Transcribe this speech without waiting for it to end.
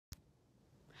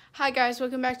Hi guys,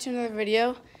 welcome back to another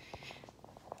video.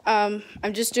 I'm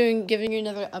just giving you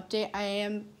another update. I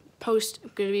am going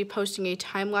to be posting a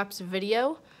time-lapse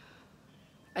video.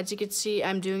 As you can see,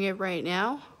 I'm doing it right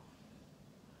now.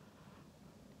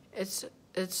 It's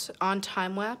on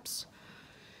time-lapse.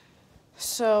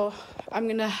 So I'm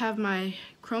gonna have my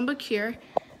Chromebook here.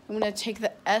 I'm gonna take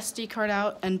the SD card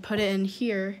out and put it in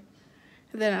here.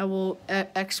 Then I will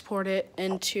export it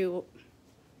into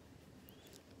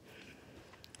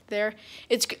there.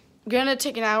 It's gonna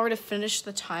take an hour to finish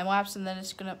the time lapse, and then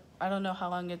I don't know how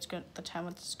long the time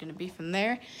lapse is gonna be from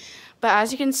there. But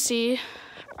as you can see,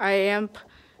 I am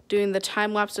doing the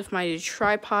time lapse with my new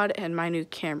tripod and my new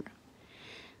camera.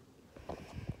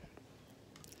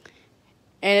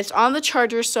 And it's on the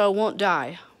charger, so it won't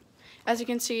die. As you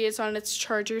can see, it's on its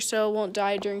charger, so it won't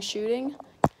die during shooting.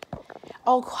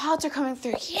 Oh, clouds are coming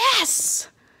through. Yes!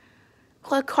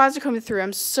 Clouds are coming through.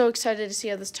 I'm so excited to see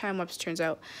how this time-lapse turns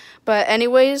out. But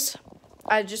anyways,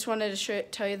 I just wanted to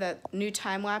tell you that new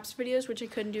time-lapse videos, which I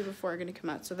couldn't do before, are going to come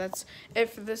out. So that's it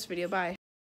for this video. Bye.